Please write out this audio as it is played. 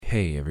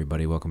Hey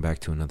everybody, welcome back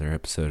to another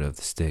episode of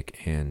The Stick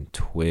and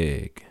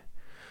Twig.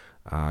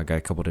 I got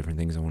a couple different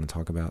things I want to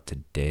talk about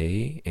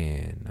today,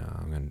 and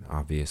I'm going to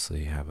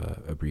obviously have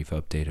a brief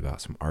update about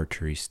some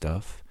archery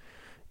stuff,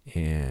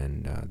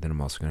 and then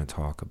I'm also going to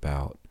talk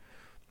about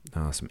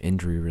some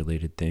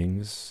injury-related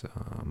things.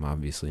 I'm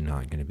obviously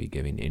not going to be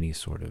giving any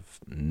sort of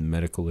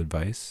medical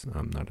advice.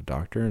 I'm not a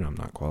doctor, and I'm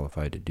not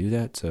qualified to do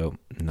that, so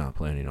I'm not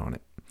planning on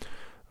it.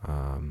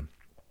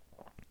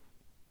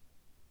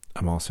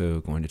 I'm also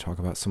going to talk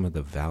about some of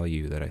the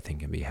value that I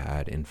think can be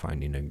had in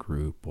finding a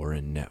group or a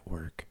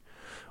network,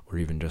 or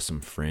even just some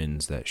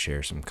friends that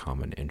share some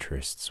common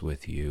interests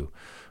with you,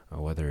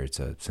 whether it's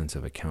a sense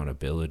of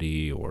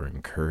accountability or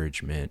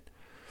encouragement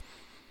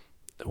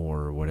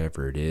or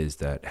whatever it is,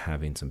 that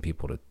having some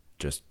people to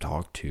just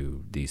talk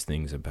to these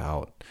things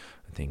about.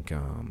 I think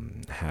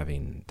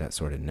having that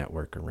sort of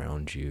network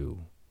around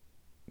you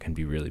can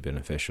be really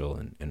beneficial,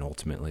 and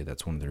ultimately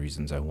that's one of the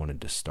reasons I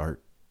wanted to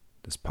start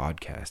this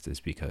podcast, is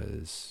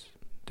because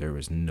there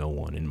was no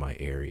one in my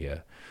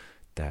area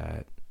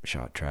that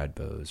shot trad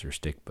bows or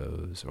stick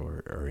bows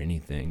or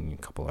anything,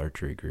 a couple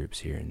archery groups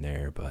here and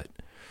there, but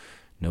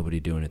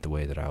nobody doing it the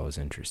way that I was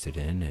interested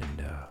in.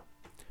 And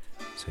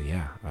so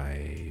yeah,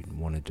 I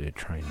wanted to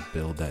try and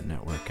build that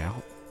network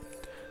out,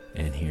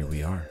 and here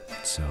we are.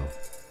 So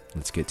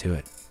let's get to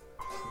it.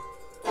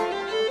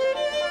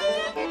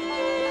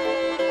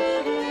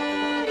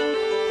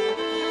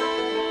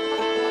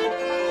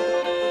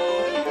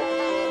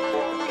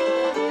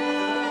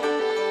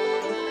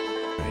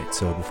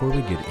 So before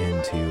we get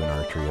into an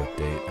archery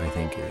update, I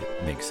think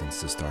it makes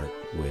sense to start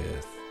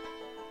with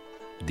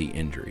the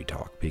injury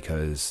talk,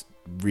 because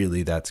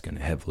really that's going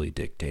to heavily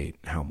dictate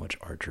how much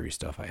archery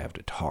stuff I have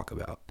to talk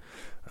about.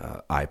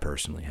 I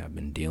personally have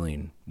been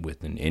dealing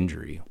with an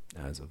injury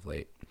as of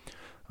late.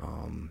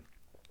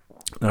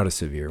 Not a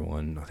severe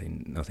one,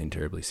 nothing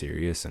terribly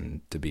serious,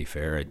 and to be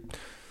fair, I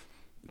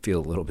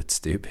feel a little bit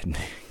stupid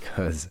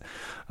because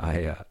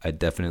I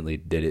definitely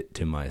did it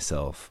to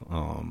myself.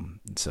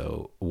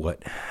 So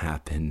what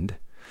happened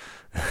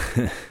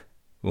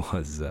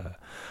was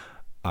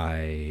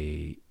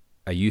I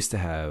used to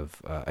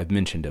have, I've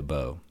mentioned a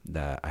bow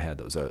that I had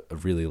that was a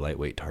really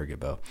lightweight target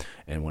bow.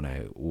 And when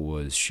I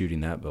was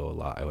shooting that bow a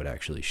lot, I would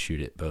actually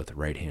shoot it both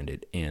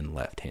right-handed and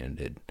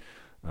left-handed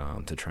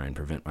to try and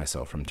prevent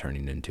myself from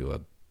turning into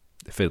a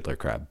fiddler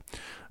crab.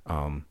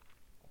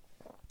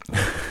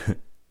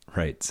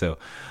 Right. So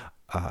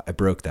I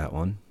broke that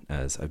one,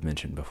 as I've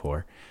mentioned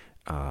before.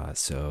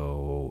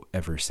 So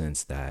ever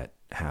since that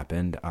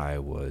happened, I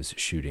was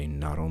shooting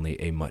not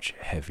only a much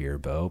heavier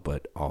bow,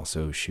 but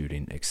also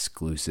shooting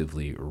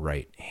exclusively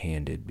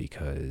right-handed,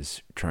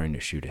 because trying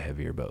to shoot a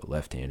heavier bow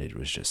left-handed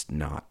was just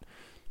not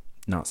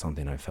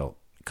something I felt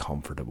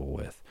comfortable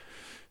with.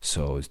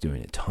 So I was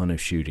doing a ton of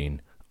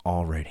shooting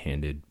all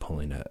right-handed,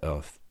 pulling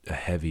a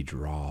heavy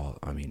draw,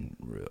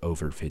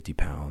 over 50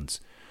 pounds.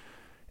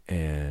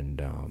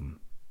 And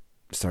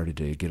started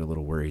to get a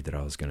little worried that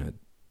I was going to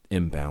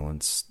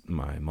imbalance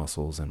my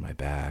muscles and my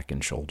back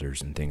and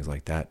shoulders and things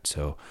like that.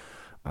 So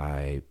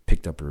I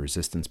picked up a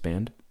resistance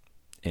band,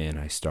 and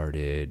I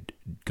started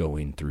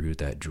going through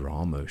that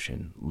draw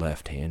motion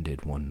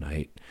left-handed one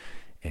night.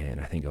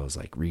 And I think I was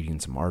like reading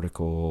some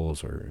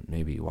articles or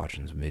maybe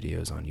watching some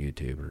videos on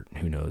YouTube, or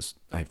who knows,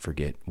 I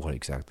forget what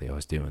exactly I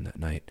was doing that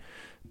night.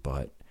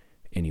 But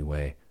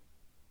anyway,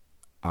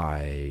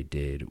 I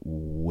did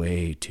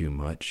way too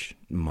much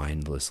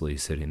mindlessly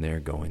sitting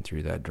there going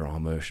through that draw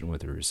motion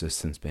with a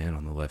resistance band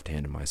on the left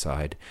hand of my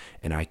side,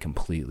 and I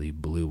completely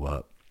blew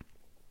up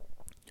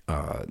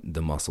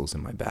the muscles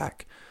in my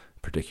back,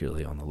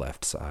 particularly on the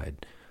left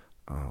side,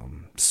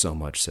 so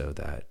much so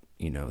that,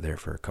 there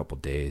for a couple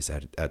days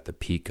at the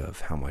peak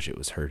of how much it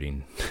was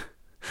hurting,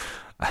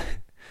 I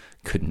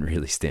couldn't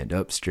really stand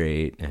up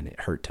straight, and it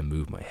hurt to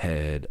move my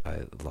head.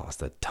 I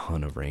lost a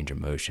ton of range of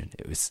motion.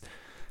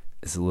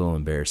 It's a little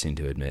embarrassing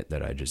to admit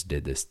that I just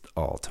did this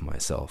all to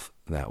myself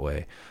that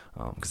way,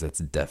 because that's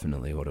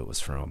definitely what it was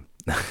from.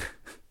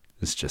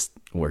 It's just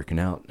working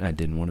out. I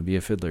didn't want to be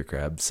a fiddler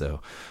crab, so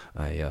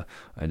I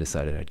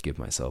decided I'd give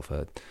myself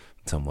a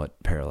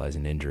somewhat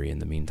paralyzing injury in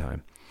the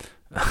meantime.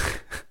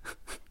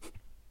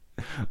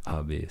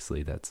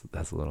 Obviously, that's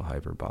a little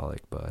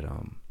hyperbolic, but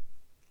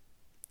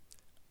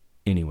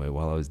anyway,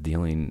 while I was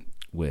dealing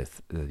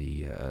with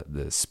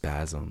the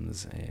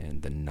spasms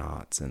and the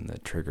knots and the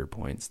trigger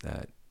points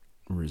that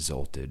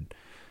resulted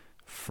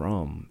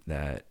from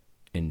that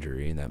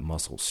injury, that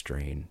muscle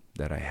strain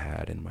that I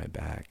had in my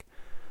back,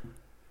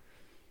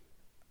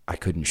 I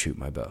couldn't shoot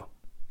my bow.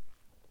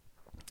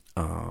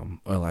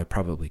 Well, I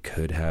probably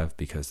could have,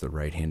 because the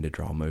right-handed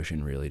draw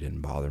motion really didn't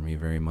bother me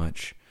very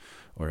much,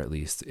 or at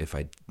least if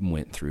I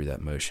went through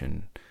that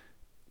motion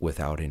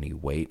without any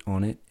weight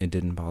on it, it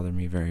didn't bother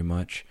me very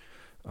much.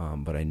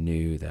 But I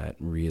knew that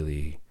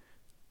really,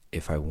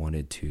 if I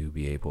wanted to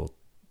be able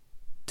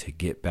to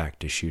get back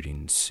to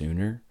shooting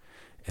sooner,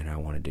 and I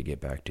wanted to get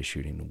back to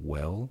shooting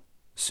well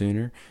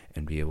sooner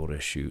and be able to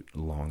shoot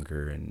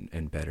longer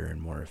and better and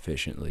more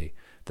efficiently,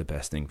 the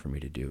best thing for me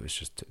to do is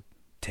just to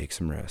take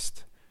some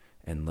rest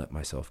and let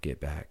myself get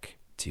back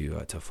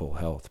to full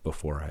health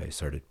before I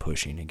started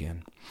pushing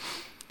again.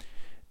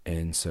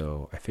 And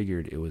so I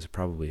figured it was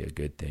probably a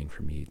good thing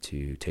for me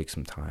to take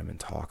some time and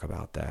talk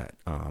about that.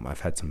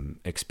 I've had some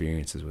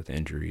experiences with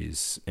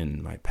injuries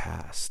in my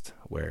past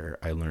where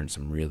I learned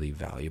some really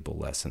valuable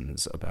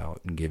lessons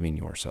about giving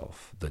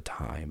yourself the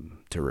time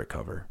to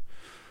recover.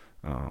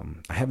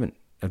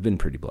 I've been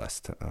pretty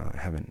blessed. I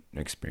haven't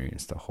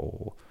experienced a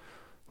whole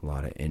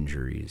lot of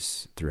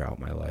injuries throughout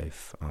my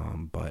life.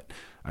 But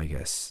I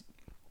guess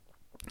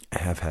I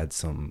have had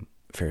some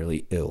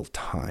fairly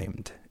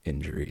ill-timed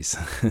injuries.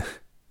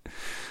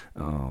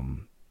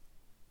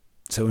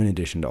 So in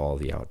addition to all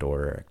the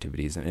outdoor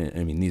activities, and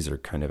I mean, these are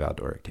kind of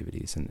outdoor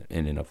activities in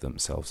and of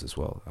themselves as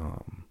well.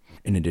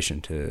 In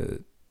addition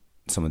to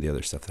some of the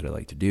other stuff that I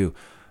like to do,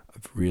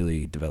 I've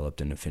really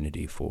developed an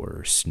affinity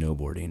for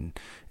snowboarding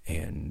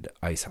and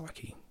ice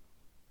hockey.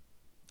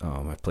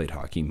 I've played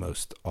hockey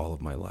most all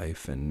of my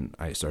life, and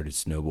I started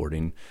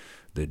snowboarding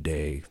the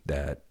day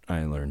that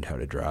I learned how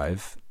to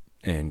drive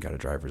and got a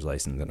driver's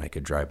license, and I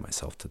could drive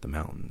myself to the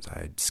mountains.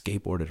 I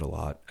skateboarded a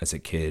lot as a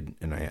kid,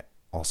 and I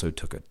also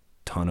took a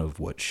ton of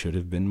what should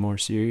have been more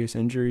serious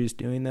injuries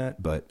doing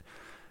that, but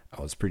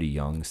I was pretty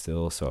young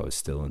still, so I was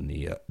still in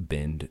the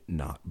bend,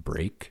 not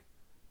break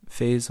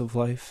phase of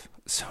life,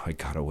 so I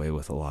got away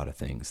with a lot of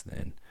things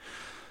then.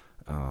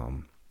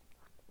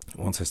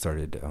 Once I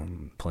started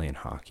playing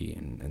hockey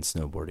and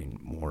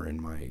snowboarding more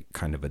in my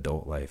kind of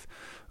adult life,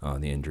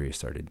 the injuries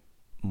started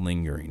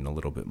lingering a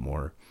little bit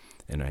more,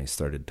 and I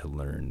started to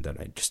learn that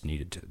I just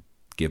needed to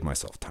give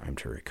myself time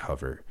to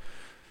recover.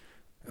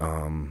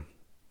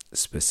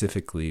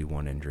 Specifically,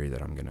 one injury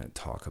that I'm going to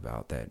talk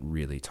about that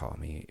really taught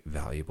me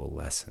valuable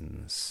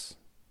lessons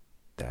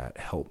that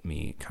helped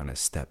me kind of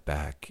step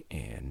back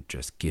and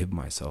just give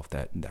myself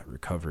that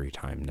recovery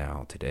time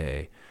now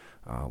today,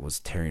 was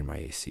tearing my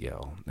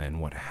ACL. And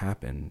what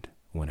happened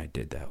when I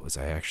did that was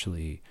I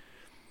actually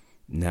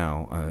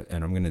now,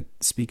 and I'm going to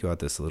speak about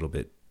this a little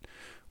bit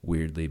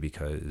weirdly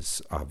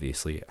because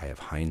obviously I have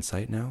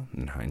hindsight now,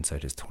 and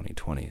hindsight is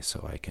 2020,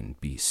 so I can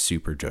be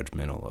super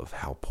judgmental of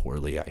how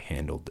poorly I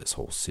handled this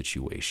whole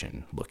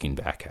situation looking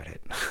back at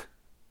it.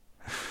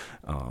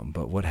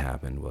 But what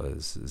happened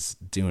was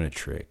doing a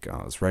trick.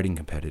 I was riding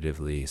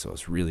competitively, so I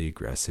was really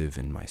aggressive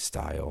in my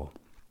style.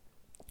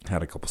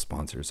 Had a couple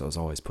sponsors. I was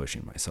always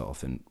pushing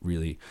myself and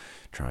really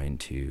trying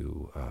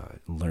to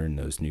learn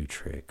those new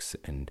tricks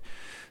and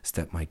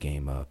step my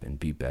game up and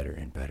be better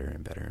and better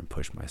and better and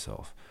push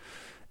myself.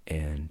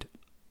 And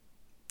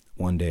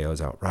one day I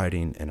was out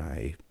riding and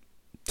I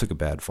took a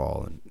bad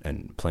fall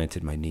and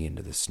planted my knee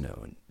into the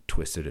snow and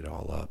twisted it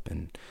all up,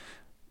 and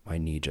my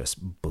knee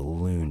just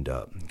ballooned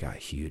up and got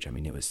huge. I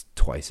mean, it was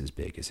twice as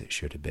big as it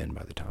should have been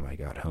by the time I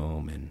got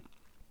home. And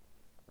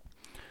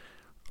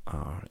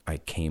I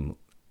came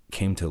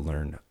to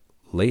learn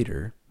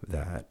later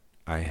that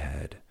I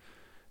had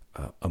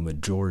a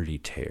majority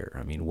tear.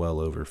 I mean, well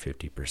over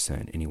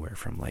 50%, anywhere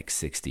from like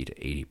 60 to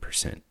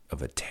 80%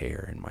 of a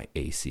tear in my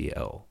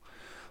ACL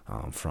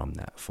from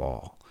that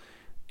fall.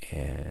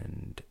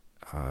 And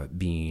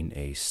being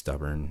a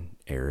stubborn,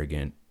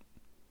 arrogant,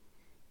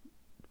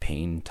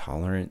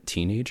 pain-tolerant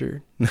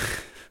teenager,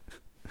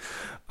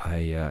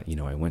 I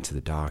went to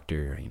the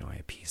doctor. I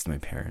appeased my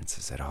parents.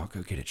 I said, I'll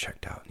go get it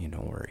checked out.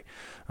 Don't worry.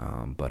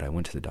 But I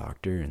went to the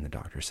doctor, and the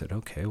doctor said,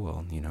 okay,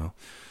 well,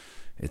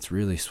 it's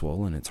really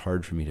swollen. It's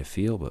hard for me to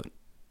feel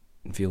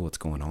what's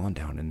going on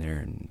down in there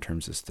in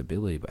terms of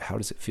stability, but how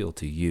does it feel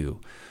to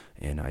you?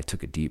 And I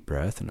took a deep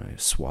breath and I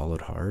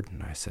swallowed hard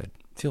and I said,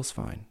 feels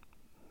fine.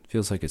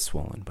 Feels like it's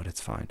swollen, but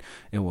it's fine.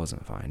 It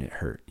wasn't fine. It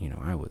hurt.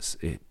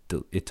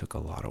 It took a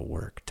lot of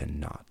work to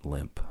not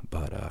limp,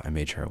 but I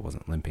made sure I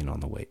wasn't limping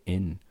on the way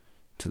in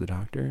to the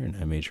doctor, and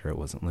I made sure I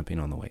wasn't limping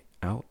on the way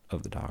out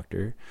of the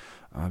doctor,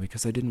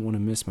 because I didn't want to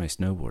miss my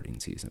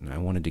snowboarding season. I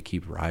wanted to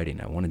keep riding.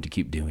 I wanted to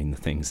keep doing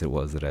the things it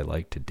was that I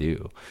liked to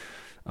do.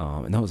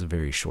 And that was a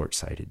very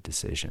short-sighted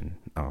decision.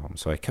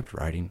 So I kept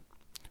riding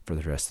for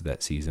the rest of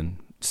that season,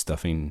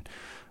 stuffing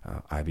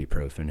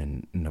ibuprofen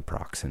and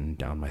naproxen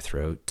down my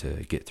throat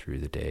to get through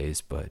the days,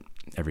 but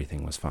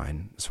everything was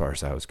fine as far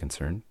as I was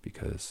concerned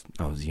because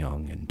I was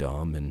young and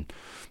dumb and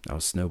I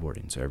was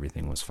snowboarding, so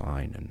everything was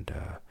fine. And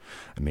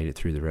I made it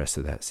through the rest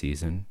of that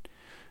season,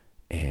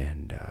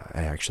 and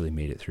I actually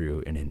made it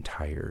through an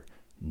entire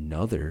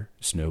another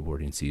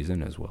snowboarding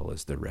season as well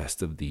as the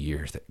rest of the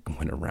years that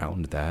went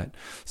around that.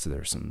 So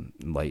there's some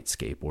light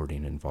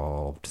skateboarding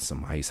involved,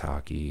 some ice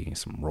hockey,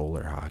 some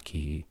roller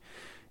hockey,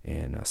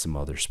 and some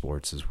other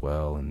sports as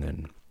well. And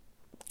then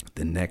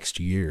the next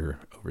year,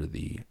 over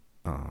in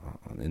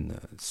the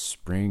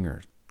spring,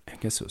 or I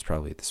guess it was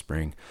probably the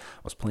spring,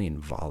 I was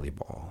playing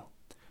volleyball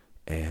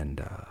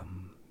and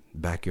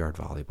backyard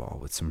volleyball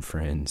with some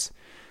friends,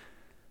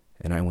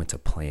 and I went to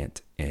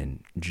plant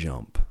and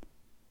jump,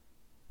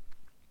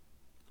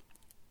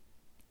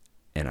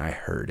 and I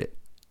heard it.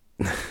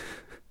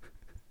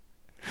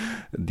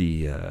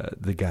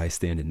 The guy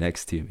standing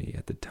next to me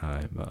at the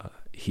time,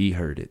 he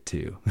heard it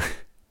too.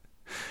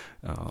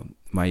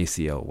 My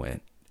ACL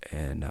went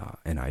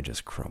and I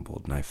just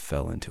crumbled and I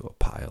fell into a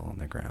pile on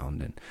the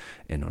ground.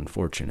 And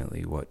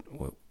unfortunately, what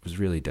was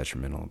really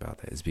detrimental about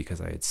that is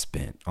because I had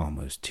spent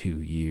almost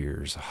 2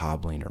 years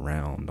hobbling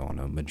around on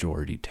a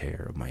majority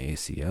tear of my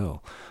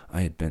ACL.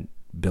 I had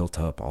built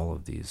up all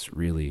of these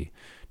really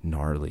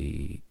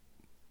gnarly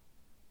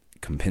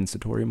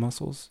compensatory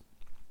muscles.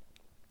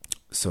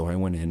 So I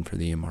went in for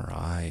the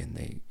MRI, and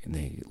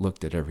they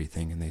looked at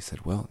everything, and they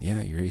said, well,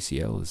 yeah, your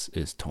ACL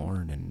is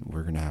torn, and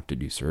we're going to have to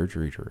do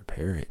surgery to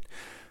repair it.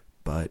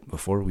 But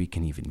before we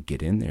can even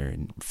get in there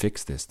and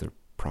fix this the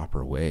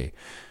proper way,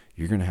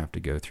 you're going to have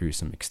to go through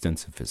some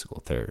extensive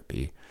physical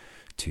therapy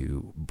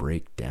to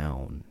break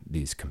down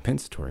these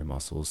compensatory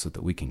muscles so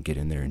that we can get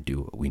in there and do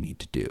what we need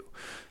to do.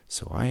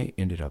 So I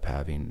ended up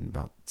having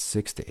about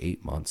 6 to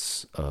 8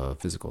 months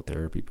of physical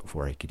therapy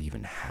before I could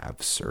even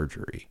have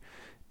surgery,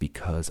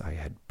 because I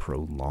had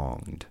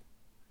prolonged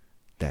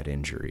that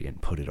injury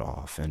and put it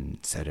off and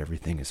said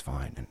everything is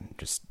fine and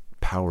just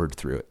powered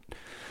through it.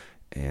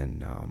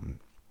 And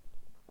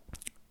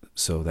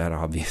so that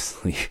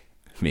obviously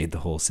made the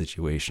whole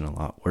situation a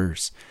lot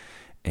worse.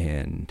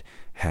 And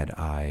had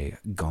I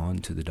gone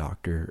to the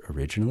doctor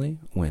originally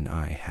when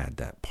I had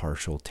that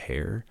partial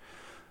tear,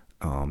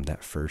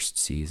 that first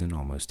season,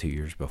 almost 2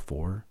 years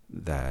before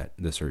that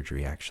the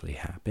surgery actually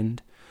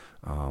happened,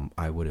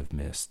 I would have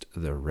missed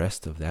the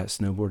rest of that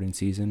snowboarding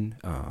season.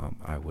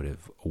 I would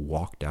have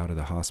walked out of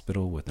the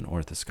hospital with an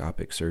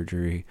orthoscopic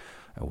surgery.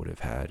 I would have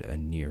had a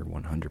near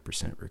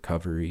 100%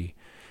 recovery,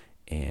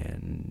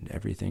 and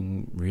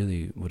everything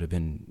really would have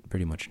been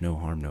pretty much no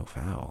harm, no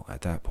foul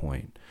at that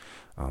point.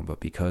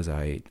 But because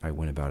I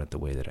went about it the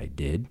way that I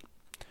did,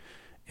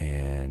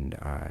 and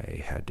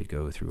I had to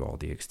go through all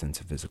the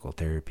extensive physical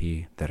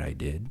therapy that I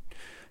did,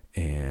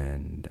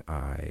 and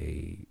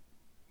I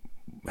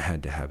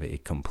had to have a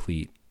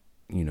complete,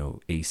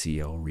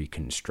 ACL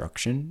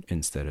reconstruction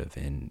instead of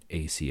an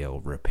ACL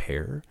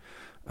repair.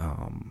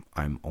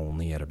 I'm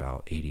only at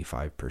about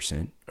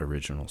 85%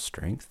 original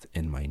strength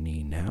in my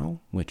knee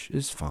now, which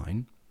is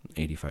fine.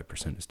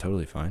 85% is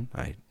totally fine.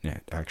 I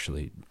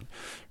actually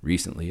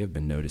recently have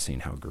been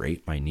noticing how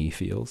great my knee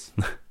feels.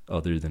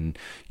 Other than,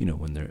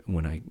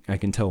 when I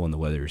can tell when the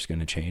weather is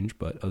going to change,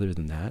 but other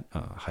than that,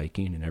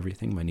 hiking and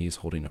everything, my knee is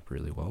holding up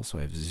really well. So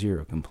I have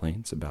zero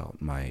complaints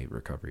about my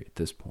recovery at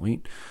this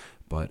point,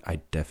 but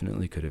I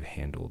definitely could have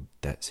handled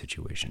that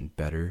situation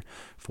better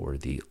for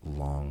the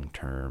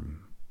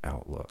long-term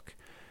outlook.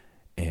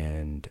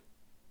 And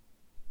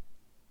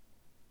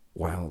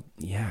while,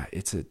 yeah,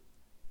 it's a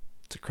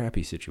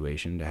crappy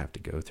situation to have to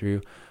go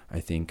through,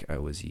 I think I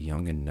was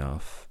young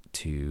enough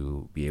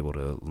to be able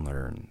to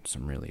learn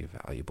some really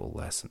valuable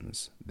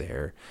lessons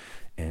there.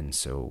 And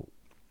so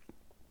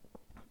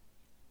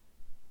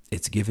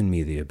it's given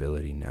me the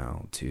ability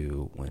now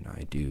to, when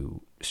I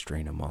do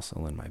strain a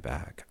muscle in my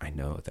back, I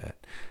know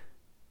that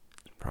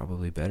it's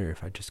probably better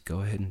if I just go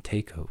ahead and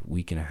take a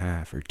week and a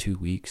half or 2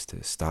 weeks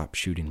to stop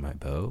shooting my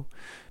bow,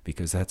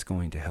 because that's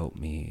going to help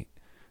me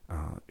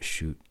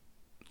shoot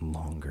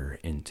longer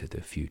into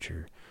the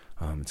future.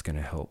 It's going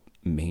to help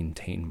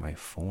maintain my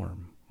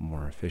form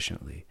more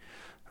efficiently.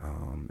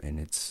 And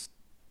it's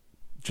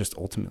just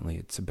ultimately,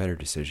 it's a better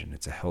decision.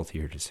 It's a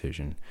healthier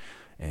decision.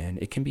 And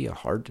it can be a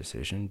hard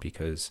decision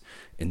because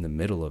in the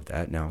middle of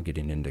that, now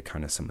getting into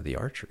kind of some of the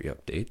archery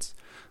updates,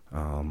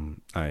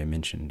 I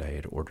mentioned I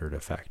had ordered a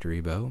factory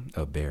bow,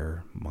 a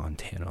Bear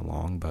Montana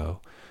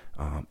longbow.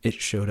 It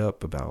showed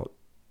up about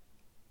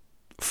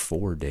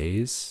 4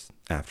 days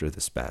after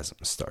the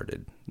spasms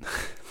started.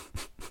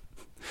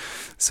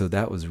 So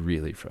that was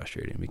really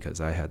frustrating because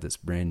I had this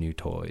brand new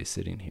toy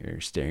sitting here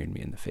staring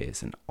me in the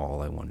face, and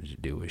all I wanted to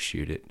do was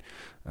shoot it.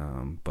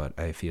 But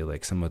I feel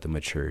like some of the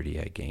maturity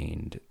I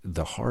gained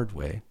the hard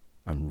way,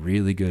 I'm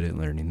really good at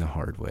learning the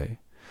hard way.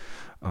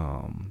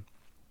 I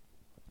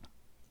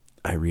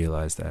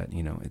realized that,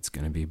 it's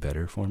going to be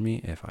better for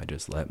me if I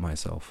just let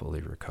myself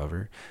fully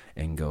recover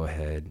and go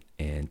ahead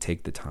and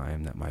take the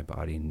time that my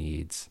body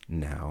needs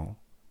now,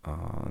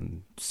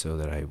 so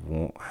that I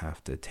won't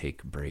have to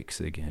take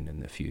breaks again in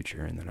the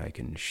future, and that I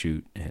can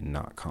shoot and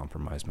not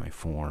compromise my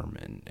form,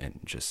 and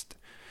just,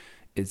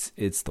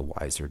 it's the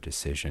wiser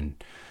decision.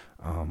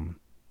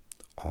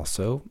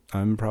 Also,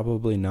 I'm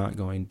probably not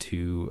going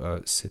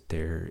to sit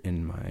there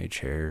in my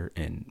chair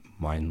and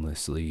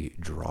mindlessly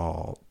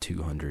draw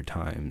 200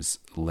 times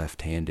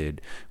left-handed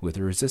with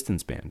a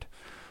resistance band.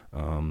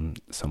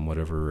 Somewhat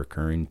of a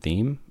recurring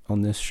theme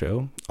on this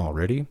show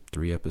already.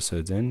 3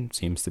 episodes in,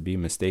 seems to be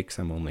mistakes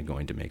I'm only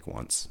going to make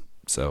once.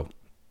 So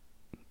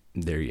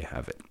there you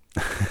have it.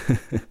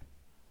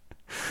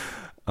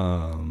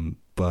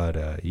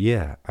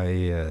 Yeah,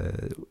 I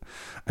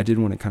did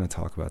want to kind of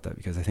talk about that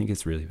because I think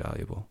it's really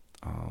valuable.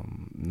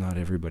 Not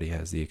everybody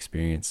has the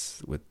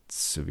experience with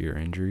severe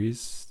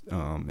injuries,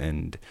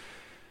 and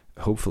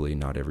hopefully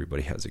not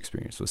everybody has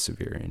experience with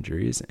severe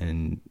injuries.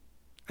 And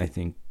I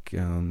think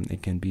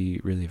it can be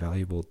really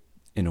valuable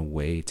in a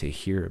way to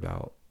hear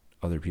about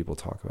other people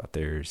talk about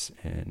theirs,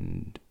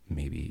 and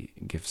maybe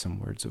give some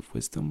words of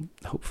wisdom,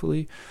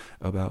 hopefully,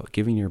 about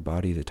giving your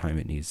body the time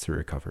it needs to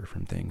recover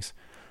from things.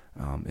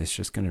 it's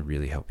just going to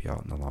really help you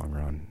out in the long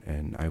run.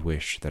 And I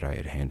wish that I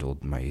had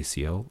handled my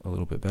ACL a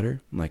little bit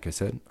better. Like I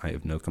said, I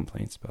have no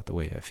complaints about the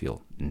way I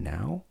feel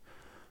now.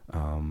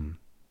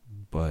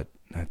 But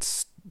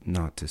that's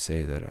not to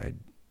say that I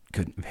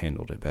couldn't have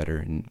handled it better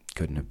and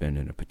couldn't have been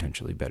in a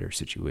potentially better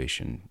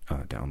situation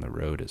down the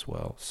road as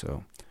well.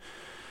 So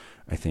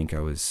I think I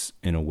was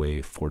in a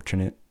way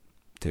fortunate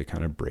to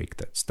kind of break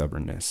that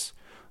stubbornness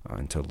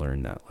and to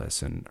learn that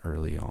lesson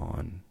early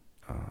on.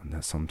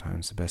 That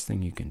sometimes the best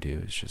thing you can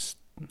do is just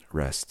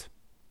rest.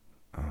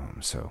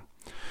 So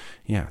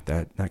yeah,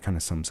 that kind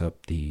of sums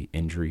up the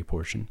injury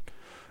portion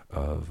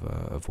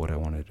of what I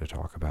wanted to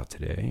talk about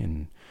today.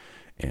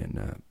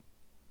 And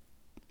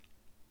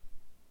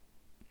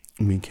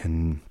we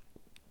can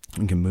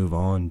move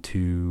on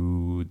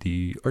to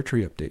the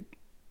archery update,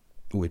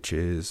 which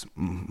is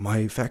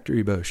my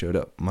factory bow showed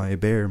up. My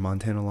Bear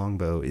Montana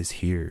longbow is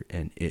here,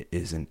 and it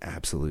is an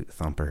absolute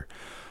thumper.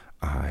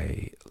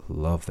 I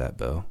love that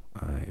bow.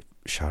 I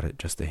shot it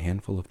just a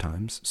handful of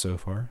times so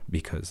far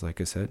because,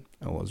 like I said,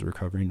 I was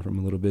recovering from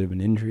a little bit of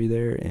an injury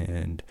there,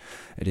 and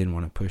I didn't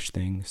want to push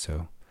things,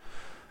 so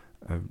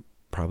I've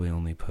probably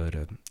only put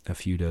a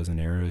few dozen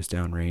arrows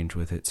downrange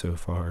with it so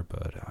far,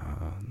 but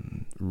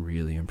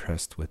really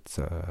impressed with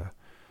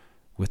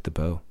the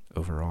bow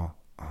overall.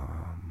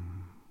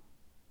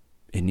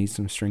 It needs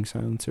some string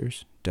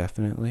silencers,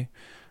 definitely.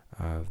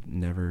 I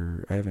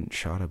haven't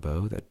shot a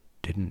bow that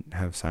didn't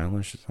have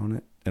silencers on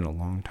it in a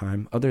long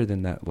time, other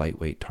than that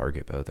lightweight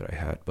target bow that I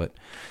had, but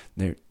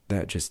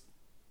that just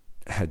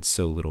had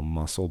so little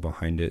muscle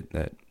behind it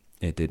that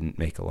it didn't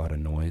make a lot of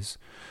noise.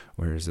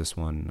 Whereas this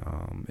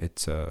one,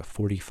 it's a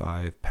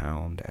 45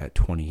 pound at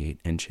 28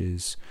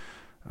 inches.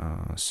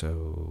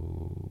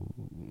 So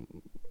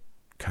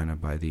kind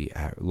of by the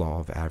law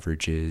of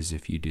averages,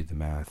 if you do the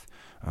math,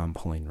 I'm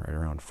pulling right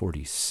around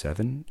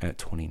 47 at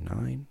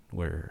 29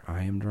 where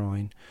I am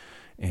drawing.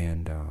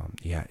 And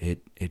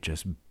it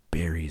just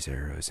buries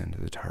arrows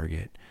into the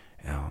target,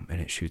 and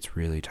it shoots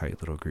really tight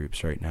little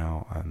groups right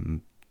now.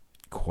 I'm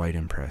quite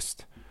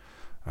impressed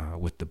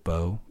with the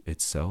bow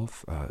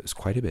itself. It's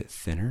quite a bit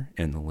thinner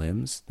in the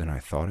limbs than I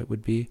thought it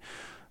would be.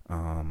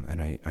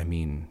 And I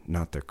mean,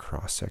 not the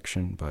cross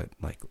section, but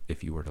like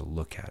if you were to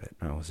look at it,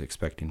 I was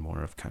expecting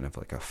more of kind of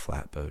like a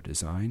flat bow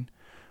design.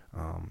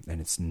 And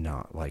it's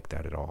not like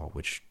that at all,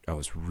 which I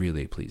was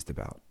really pleased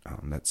about.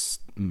 That's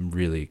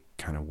really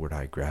kind of what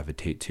I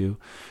gravitate to,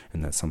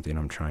 and that's something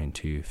I'm trying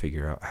to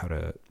figure out how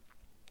to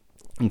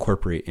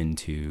incorporate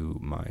into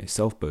my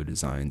self-bow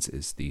designs,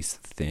 is these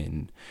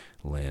thin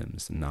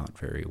limbs, not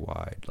very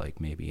wide,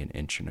 like maybe 1.25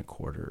 inches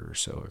or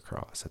so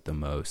across at the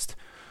most.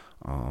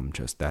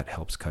 Just that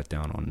helps cut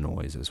down on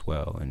noise as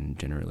well, and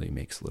generally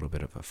makes a little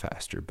bit of a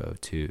faster bow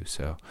too.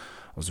 So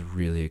I was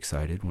really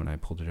excited when I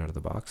pulled it out of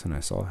the box and I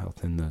saw how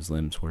thin those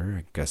limbs were.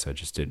 I guess I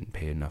just didn't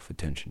pay enough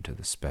attention to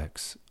the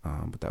specs,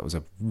 but that was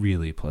a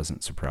really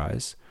pleasant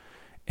surprise.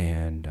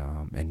 And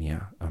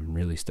yeah, I'm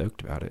really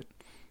stoked about it.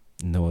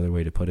 No other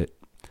way to put it.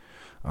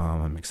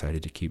 I'm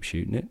excited to keep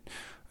shooting it.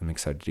 I'm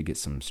excited to get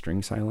some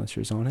string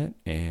silencers on it,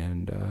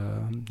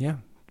 and yeah,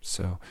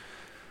 so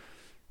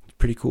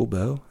pretty cool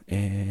bow.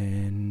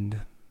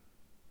 And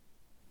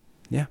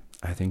yeah,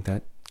 I think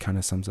that kind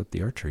of sums up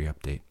the archery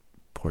update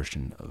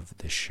portion of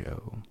the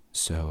show.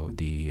 So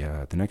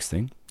the next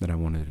thing that I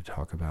wanted to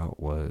talk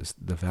about was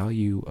the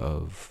value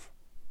of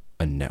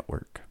a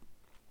network.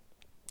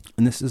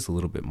 And this is a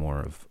little bit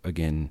more of,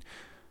 again,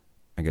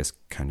 I guess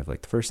kind of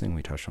like the first thing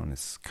we touched on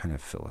is kind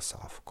of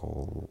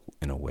philosophical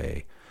in a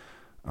way.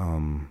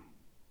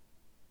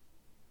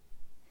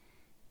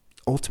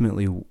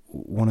 Ultimately,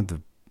 one of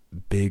the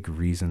big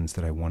reasons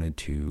that I wanted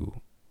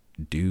to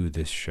do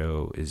this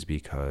show is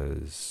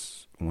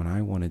because when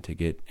I wanted to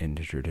get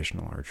into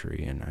traditional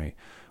archery and I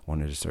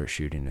wanted to start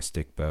shooting a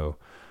stick bow,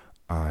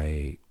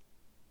 I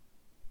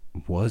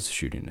was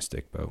shooting a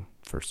stick bow,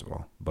 first of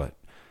all, but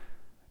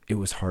it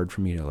was hard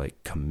for me to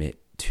like commit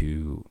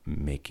to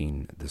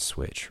making the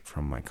switch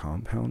from my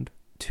compound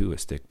to a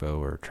stick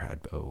bow or a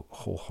trad bow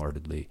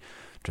wholeheartedly,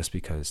 just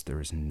because there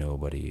was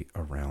nobody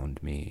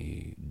around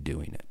me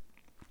doing it.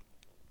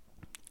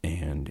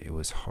 And it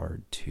was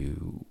hard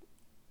to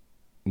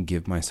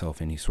give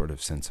myself any sort of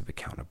sense of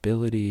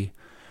accountability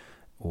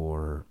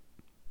or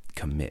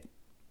commit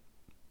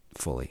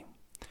fully.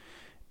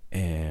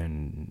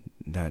 And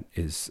that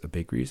is a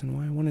big reason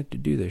why I wanted to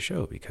do this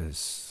show,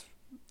 because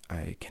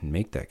I can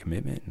make that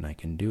commitment and I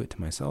can do it to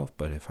myself.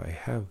 But if I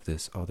have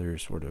this other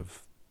sort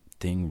of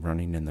thing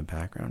running in the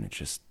background, it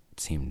just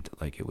seemed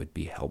like it would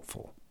be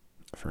helpful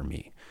for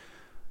me.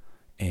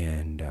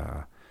 And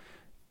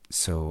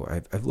so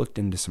I've looked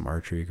into some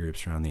archery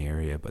groups around the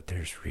area, but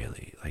there's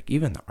really, like,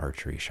 even the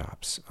archery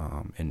shops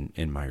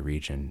in my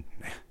region,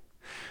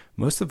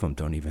 most of them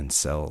don't even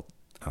sell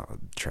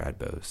trad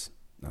bows.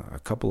 A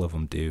couple of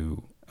them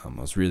do. I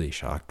was really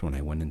shocked when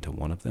I went into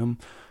one of them,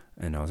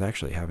 and I was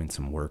actually having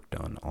some work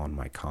done on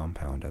my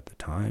compound at the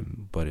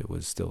time, but it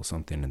was still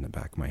something in the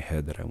back of my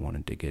head that I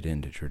wanted to get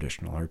into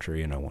traditional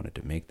archery, and I wanted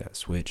to make that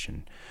switch.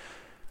 And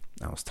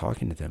I was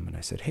talking to them, and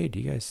I said, hey, do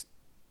you guys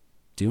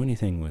do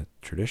anything with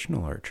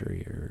traditional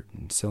archery or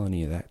sell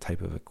any of that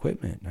type of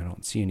equipment. I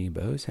don't see any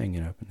bows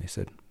hanging up. And they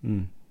said,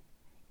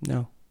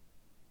 no,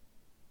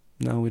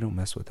 we don't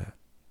mess with that.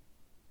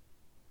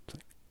 It's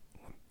like,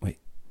 wait,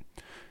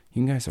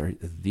 you guys are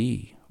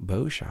the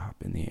bow shop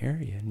in the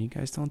area and you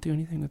guys don't do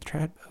anything with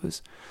trad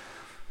bows?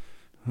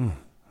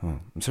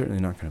 I'm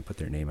certainly not going to put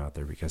their name out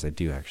there because I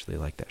do actually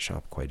like that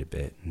shop quite a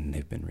bit, and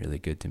they've been really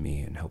good to me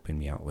and helping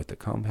me out with the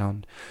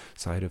compound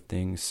side of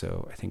things.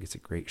 So I think it's a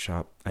great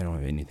shop. I don't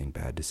have anything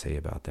bad to say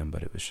about them,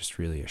 but it was just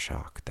really a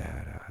shock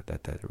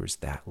that there was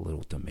that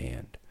little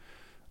demand.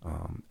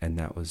 And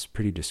that was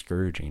pretty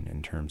discouraging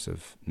in terms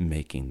of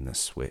making the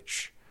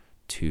switch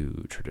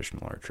to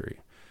traditional archery.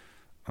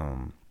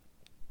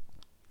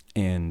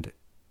 And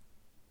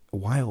a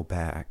while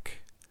back,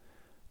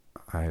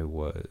 I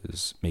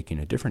was making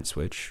a different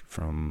switch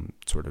from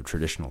sort of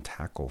traditional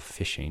tackle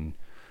fishing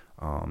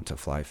to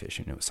fly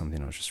fishing. It was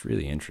something I was just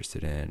really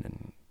interested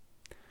in.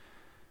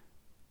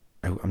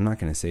 And I'm not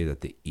going to say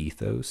that the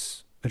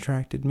ethos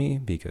attracted me,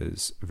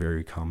 because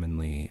very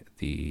commonly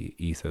the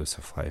ethos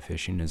of fly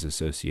fishing is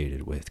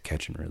associated with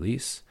catch and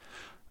release.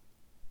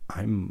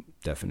 I'm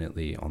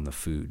definitely on the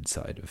food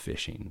side of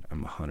fishing.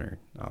 I'm a hunter,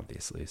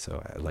 obviously,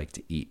 so I like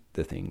to eat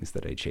the things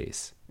that I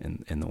chase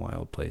in the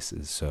wild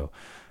places. So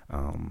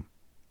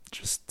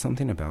just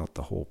something about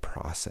the whole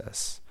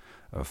process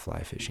of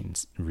fly fishing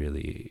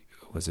really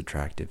was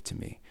attractive to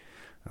me,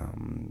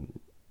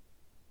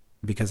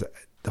 because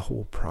the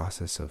whole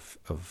process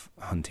of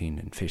hunting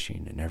and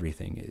fishing and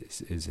everything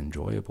is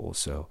enjoyable.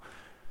 So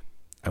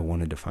I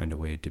wanted to find a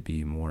way to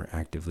be more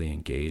actively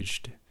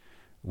engaged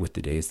with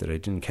the days that I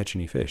didn't catch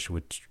any fish,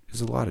 which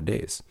is a lot of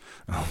days,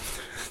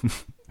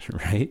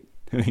 right?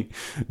 I mean,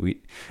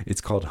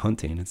 it's called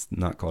hunting. It's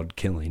not called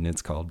killing.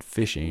 It's called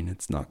fishing.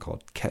 It's not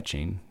called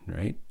catching,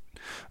 right?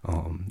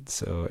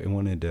 So I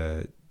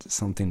wanted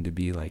something to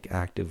be like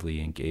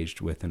actively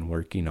engaged with and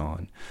working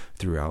on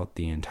throughout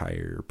the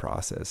entire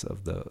process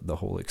of the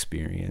whole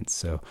experience.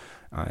 So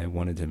I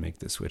wanted to make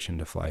the switch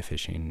into fly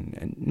fishing,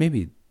 and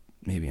maybe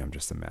I'm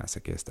just a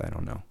masochist. I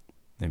don't know.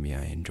 Maybe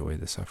I enjoy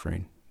the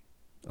suffering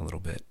a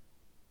little bit.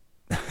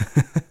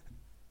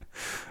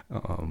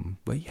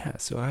 But yeah,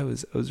 so I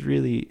was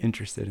really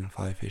interested in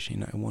fly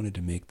fishing. I wanted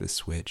to make the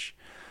switch.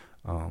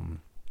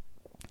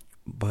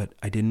 But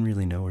I didn't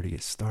really know where to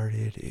get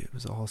started. It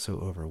was also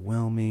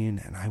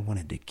overwhelming, and I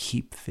wanted to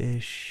keep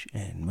fish,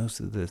 and most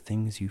of the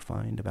things you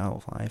find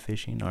about fly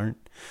fishing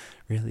aren't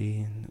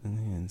really,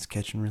 and it's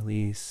catch and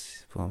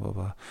release, blah, blah,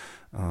 blah.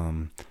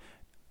 And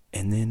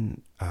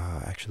then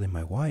actually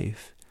my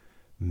wife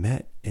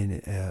met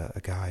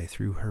a guy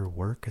through her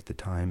work at the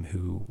time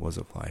who was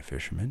a fly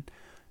fisherman,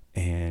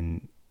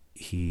 and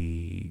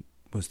he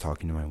was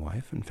talking to my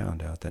wife and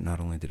found out that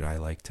not only did I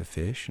like to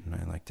fish, and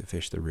I like to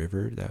fish the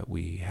river that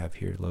we have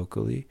here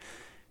locally,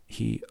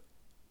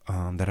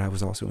 that I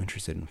was also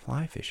interested in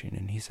fly fishing.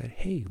 And he said,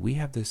 hey, we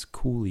have this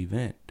cool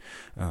event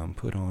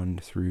put on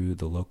through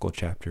the local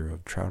chapter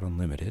of Trout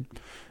Unlimited.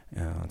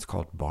 It's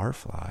called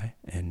Barfly,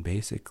 and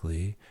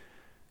basically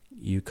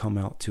you come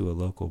out to a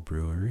local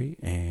brewery,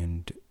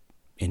 and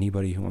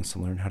anybody who wants to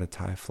learn how to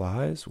tie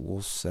flies,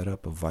 we'll set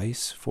up a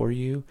vise for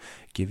you,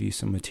 give you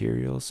some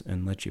materials,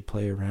 and let you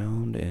play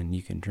around, and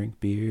you can drink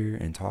beer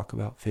and talk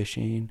about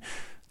fishing,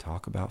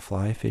 talk about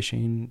fly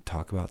fishing,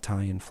 talk about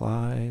tying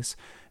flies,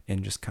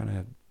 and just kind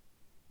of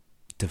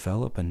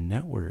develop a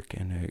network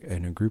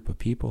and a group of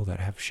people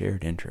that have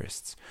shared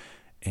interests.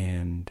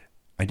 And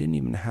I didn't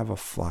even have a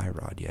fly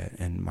rod yet,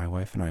 and my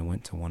wife and I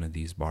went to one of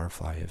these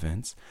Barfly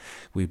events.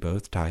 We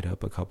both tied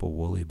up a couple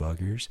woolly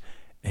buggers,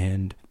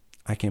 and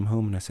I came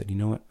home and I said, you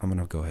know what, I'm going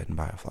to go ahead and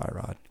buy a fly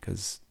rod,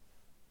 because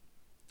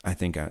I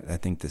think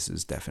this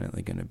is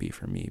definitely going to be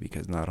for me,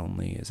 because not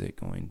only is it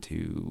going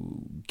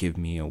to give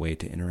me a way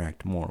to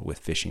interact more with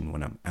fishing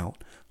when I'm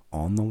out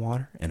on the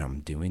water and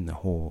I'm doing the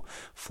whole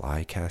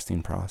fly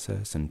casting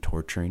process and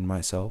torturing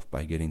myself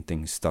by getting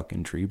things stuck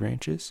in tree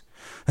branches,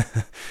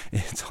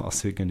 it's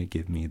also going to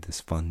give me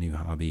this fun new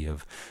hobby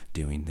of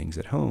doing things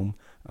at home,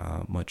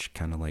 much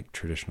kind of like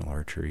traditional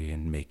archery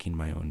and making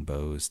my own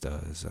bows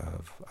does.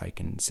 I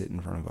can sit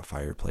in front of a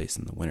fireplace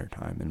in the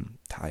wintertime and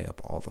tie up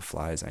all the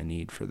flies I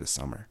need for the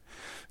summer.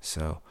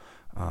 So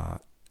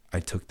I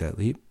took that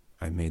leap.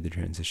 I made the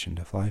transition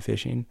to fly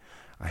fishing.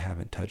 I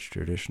haven't touched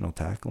traditional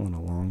tackle in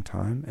a long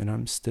time, and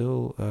I'm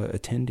still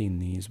attending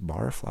these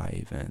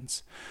Barfly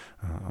events.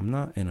 I'm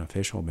not an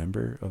official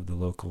member of the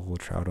local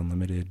Trout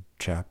Unlimited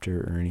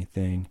chapter or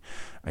anything.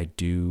 I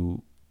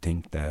do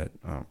think that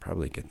I'll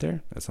probably get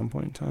there at some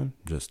point in time.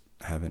 Just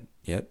haven't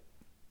yet,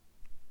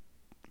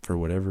 for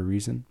whatever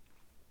reason.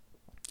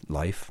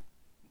 Life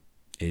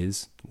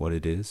is what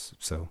it is,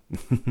 so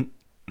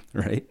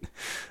right?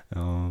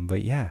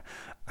 But yeah,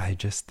 I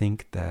just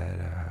think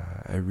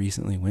that I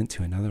recently went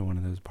to another one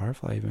of those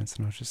Barfly events,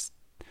 and I was just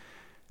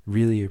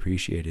really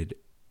appreciated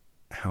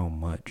how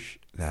much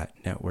that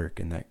network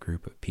and that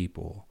group of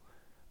people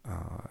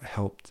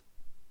helped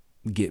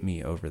get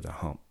me over the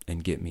hump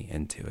and get me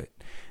into it.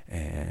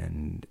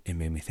 And it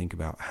made me think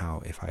about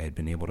how if I had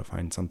been able to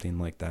find something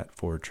like that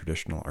for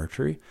traditional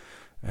archery,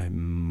 I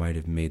might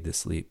have made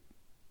this leap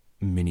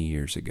many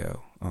years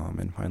ago,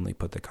 and finally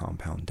put the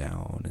compound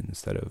down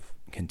instead of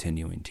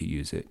continuing to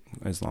use it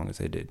as long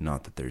as I did.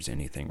 Not that there's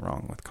anything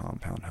wrong with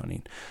compound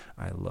hunting.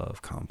 I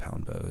love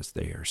compound bows.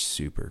 They are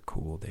super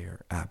cool. They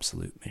are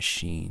absolute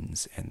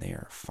machines, and they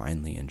are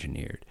finely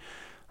engineered.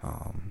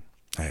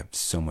 I have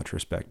so much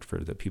respect for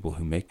the people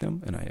who make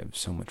them, and I have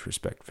so much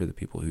respect for the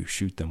people who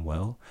shoot them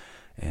well.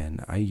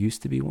 And I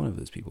used to be one of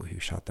those people who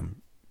shot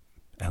them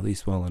at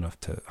least well enough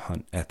to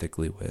hunt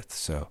ethically with.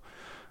 So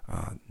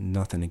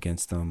nothing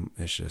against them.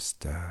 It's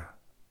just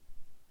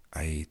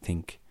I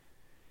think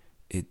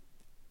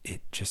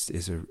it just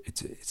is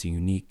it's a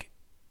unique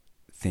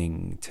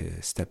thing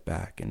to step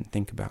back and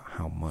think about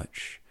how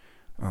much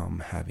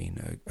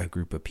having a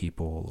group of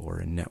people or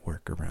a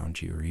network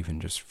around you, or even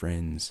just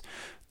friends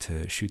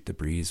to shoot the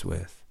breeze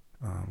with,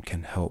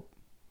 can help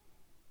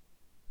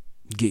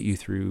get you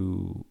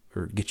through,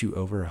 or get you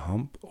over a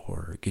hump,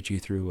 or get you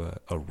through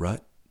a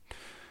rut,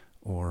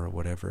 or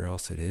whatever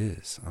else it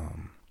is.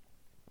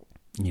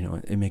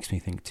 It makes me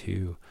think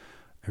too.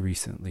 I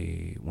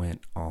recently went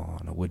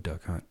on a wood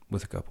duck hunt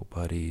with a couple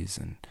buddies,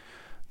 and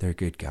they're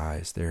good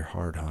guys. They're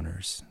hard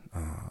hunters.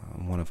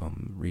 One of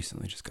them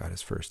recently just got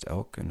his first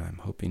elk, and I'm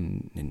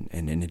hoping,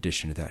 and in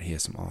addition to that, he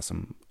has some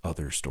awesome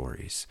other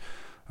stories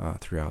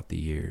throughout the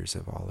years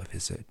of all of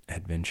his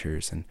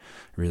adventures, and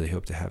I really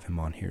hope to have him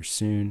on here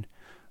soon.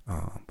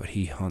 But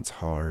he hunts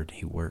hard.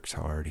 He works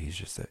hard.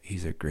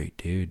 He's a great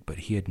dude, but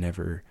he had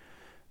never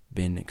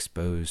been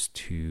exposed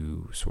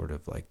to sort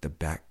of like the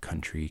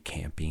backcountry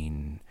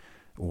camping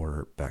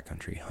or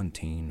backcountry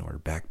hunting or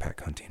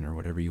backpack hunting or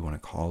whatever you want to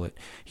call it.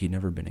 He'd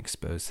never been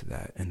exposed to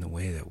that. And the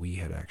way that we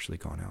had actually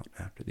gone out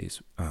after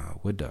these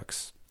wood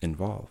ducks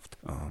involved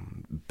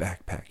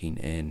backpacking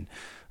in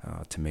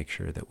to make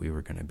sure that we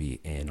were going to be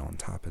in on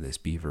top of this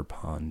beaver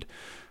pond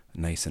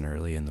nice and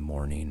early in the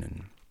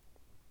morning.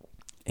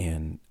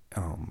 And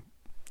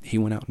he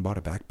went out and bought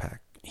a backpack.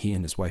 He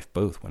and his wife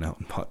both went out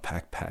and bought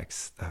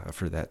backpacks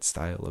for that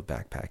style of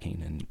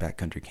backpacking and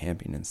backcountry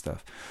camping and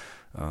stuff,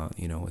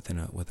 within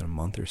a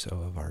month or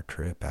so of our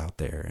trip out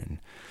there. And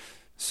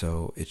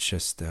so it's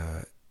just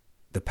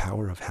the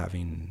power of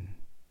having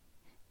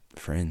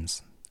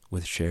friends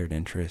with shared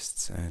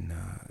interests, and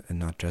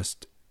not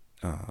just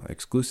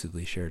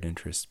exclusively shared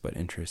interests, but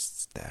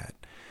interests that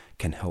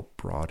can help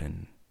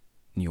broaden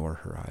your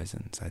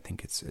horizons. I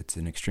think it's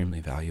an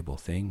extremely valuable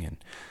thing, and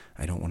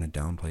I don't want to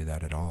downplay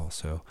that at all.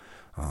 So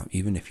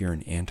even if you're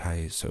an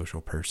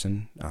antisocial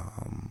person,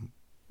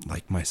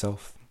 like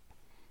myself,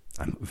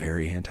 I'm a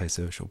very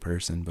antisocial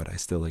person, but I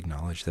still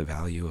acknowledge the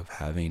value of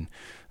having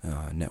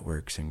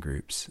networks and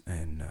groups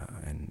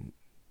and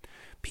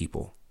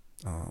people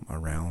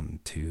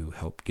around to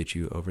help get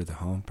you over the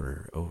hump,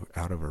 or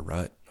out of a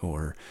rut,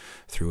 or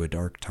through a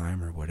dark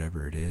time, or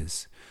whatever it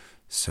is.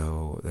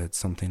 So that's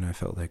something I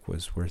felt like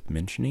was worth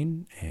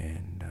mentioning,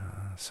 and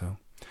so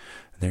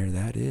there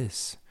that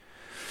is.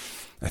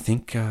 I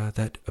think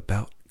that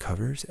about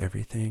covers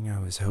everything I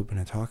was hoping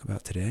to talk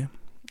about today.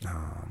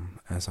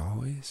 As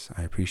always,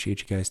 I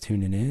appreciate you guys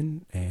tuning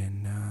in,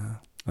 and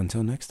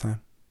until next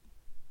time,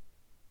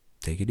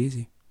 take it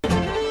easy.